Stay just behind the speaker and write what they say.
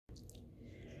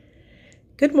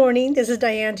Good morning, this is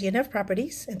Diane, DNF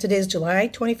Properties, and today is July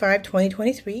 25,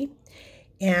 2023,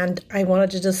 and I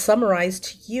wanted to just summarize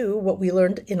to you what we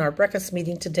learned in our breakfast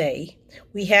meeting today.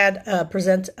 We had a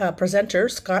presenter,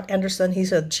 Scott Anderson.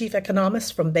 He's a chief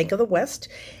economist from Bank of the West,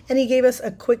 and he gave us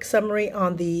a quick summary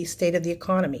on the state of the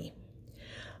economy.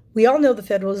 We all know the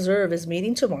Federal Reserve is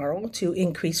meeting tomorrow to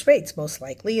increase rates, most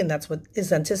likely, and that's what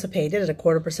is anticipated at a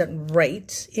 0.25%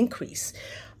 rate increase.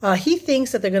 He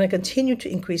thinks that they're going to continue to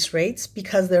increase rates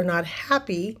because they're not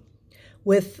happy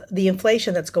with the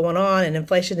inflation that's going on, and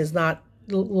inflation is not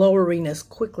lowering as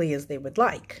quickly as they would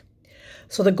like.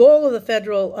 So the goal of the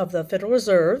Federal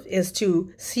Reserve is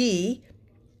to see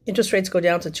interest rates go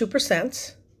down to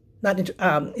 2%,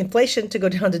 inflation to go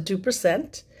down to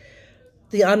 2%,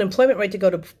 the unemployment rate to go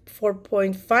to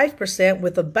 4.5%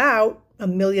 with about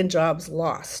 1 million jobs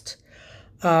lost.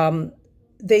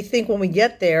 They think when we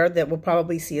get there that we'll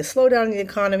probably see a slowdown in the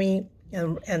economy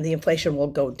and the inflation will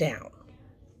go down.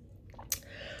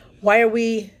 Why are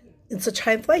we in such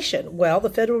high inflation? Well,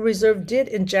 the Federal Reserve did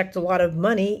inject a lot of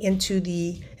money into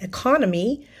the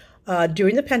economy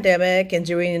during the pandemic and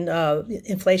during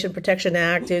Inflation Protection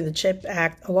Act, during the CHIP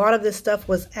Act. A lot of this stuff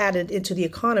was added into the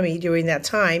economy during that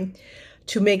time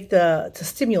to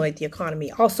stimulate the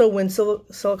economy. Also, when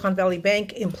Silicon Valley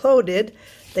Bank imploded,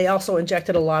 they also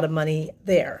injected a lot of money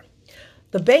there.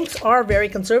 The banks are very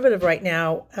conservative right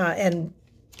now and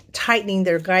tightening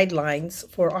their guidelines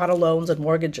for auto loans and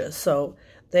mortgages. So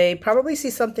they probably see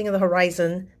something in the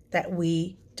horizon that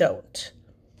we don't.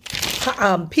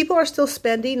 People are still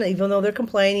spending, even though they're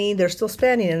complaining, they're still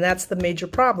spending, and that's the major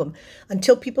problem.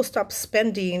 Until people stop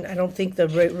spending, I don't think the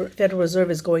Federal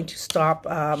Reserve is going to stop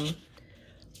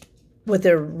with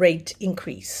their rate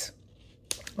increase.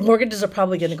 Mortgages are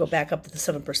probably going to go back up to the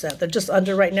 7%. They're just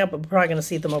under right now, but we're probably going to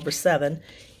see them over 7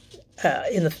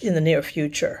 in the near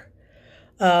future.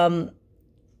 Job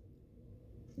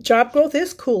growth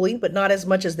is cooling, but not as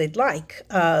much as they'd like.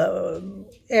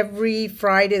 Every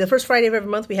Friday, the first Friday of every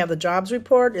month, we have the jobs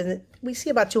report, and we see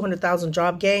about 200,000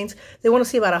 job gains. They want to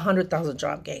see about 100,000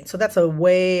 job gains. So that's a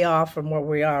way off from where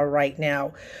we are right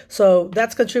now. So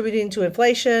that's contributing to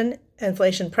inflation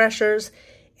pressures,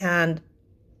 and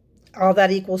all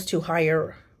that equals to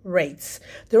higher rates.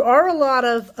 There are a lot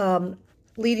of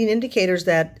leading indicators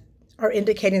that are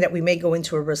indicating that we may go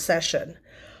into a recession.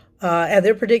 And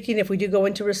they're predicting if we do go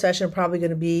into recession, probably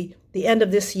going to be the end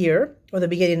of this year or the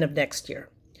beginning of next year,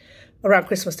 around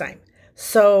Christmas time.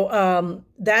 So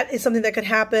that is something that could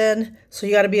happen. So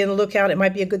you got to be on the lookout. It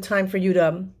might be a good time for you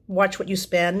to watch what you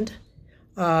spend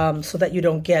so that you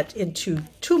don't get into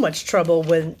too much trouble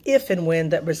if and when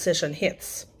that recession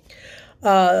hits.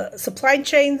 Supply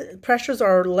chain pressures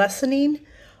are lessening,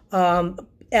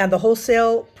 and the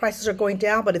wholesale prices are going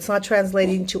down, but it's not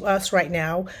translating to us right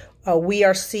now. We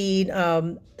are seeing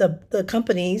the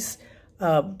companies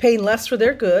paying less for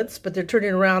their goods, but they're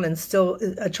turning around and still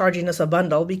charging us a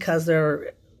bundle because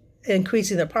they're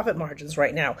increasing their profit margins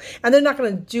right now. And they're not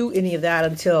going to do any of that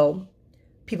until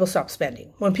people stop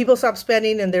spending. When people stop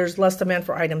spending and there's less demand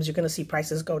for items, you're going to see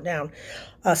prices go down.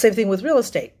 Same thing with real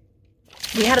estate.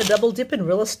 We had a double dip in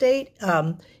real estate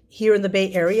here in the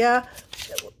Bay Area.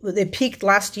 They peaked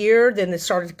last year, then it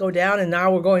started to go down, and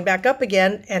now we're going back up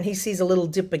again, and he sees a little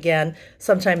dip again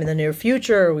sometime in the near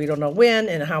future. We don't know when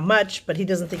and how much, but he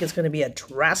doesn't think it's going to be a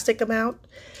drastic amount.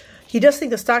 He does think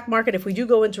the stock market, if we do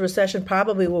go into recession,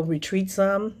 probably will retreat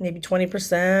some, maybe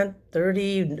 20%,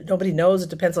 30%. Nobody knows. It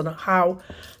depends on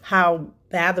how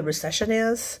bad the recession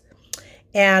is.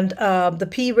 And the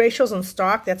P ratios on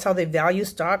stock, that's how they value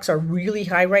stocks, are really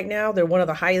high right now. They're one of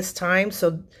the highest times.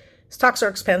 So stocks are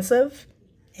expensive,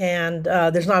 and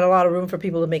there's not a lot of room for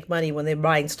people to make money when they're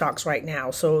buying stocks right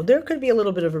now. So there could be a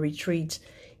little bit of a retreat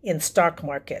in stock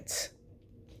markets.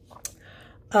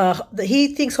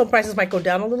 He thinks home prices might go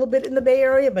down a little bit in the Bay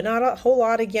Area, but not a whole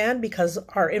lot again because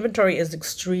our inventory is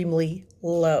extremely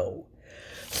low.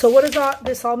 So what does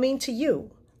this all mean to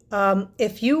you?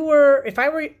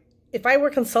 If I were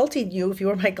consulting you, if you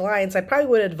were my clients, I probably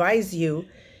would advise you,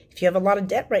 if you have a lot of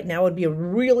debt right now, it would be a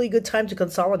really good time to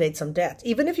consolidate some debt,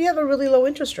 even if you have a really low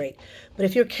interest rate. But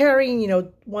if you're carrying, $1,000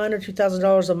 or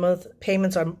 $2,000 a month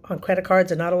payments on credit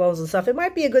cards and auto loans and stuff, it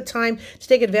might be a good time to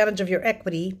take advantage of your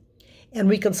equity and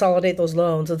reconsolidate those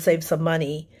loans and save some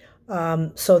money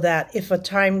so that if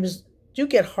times do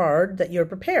get hard, that you're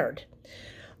prepared.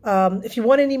 If you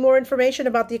want any more information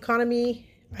about the economy,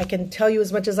 I can tell you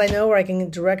as much as I know, or I can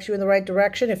direct you in the right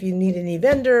direction. If you need any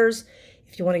vendors,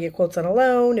 if you want to get quotes on a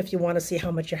loan, if you want to see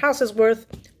how much your house is worth,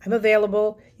 I'm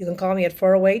available. You can call me at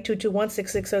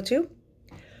 408-221-6602.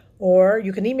 or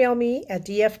you can email me at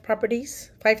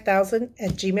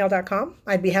dfproperties5000@gmail.com.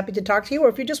 I'd be happy to talk to you, or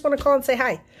if you just want to call and say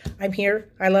hi, I'm here.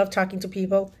 I love talking to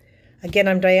people. Again,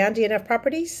 I'm Diane, DNF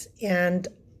Properties, and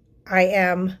I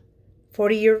am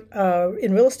 40 years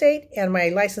in real estate, and my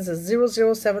license is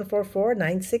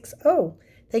 00744960.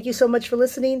 Thank you so much for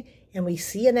listening, and we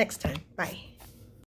see you next time. Bye.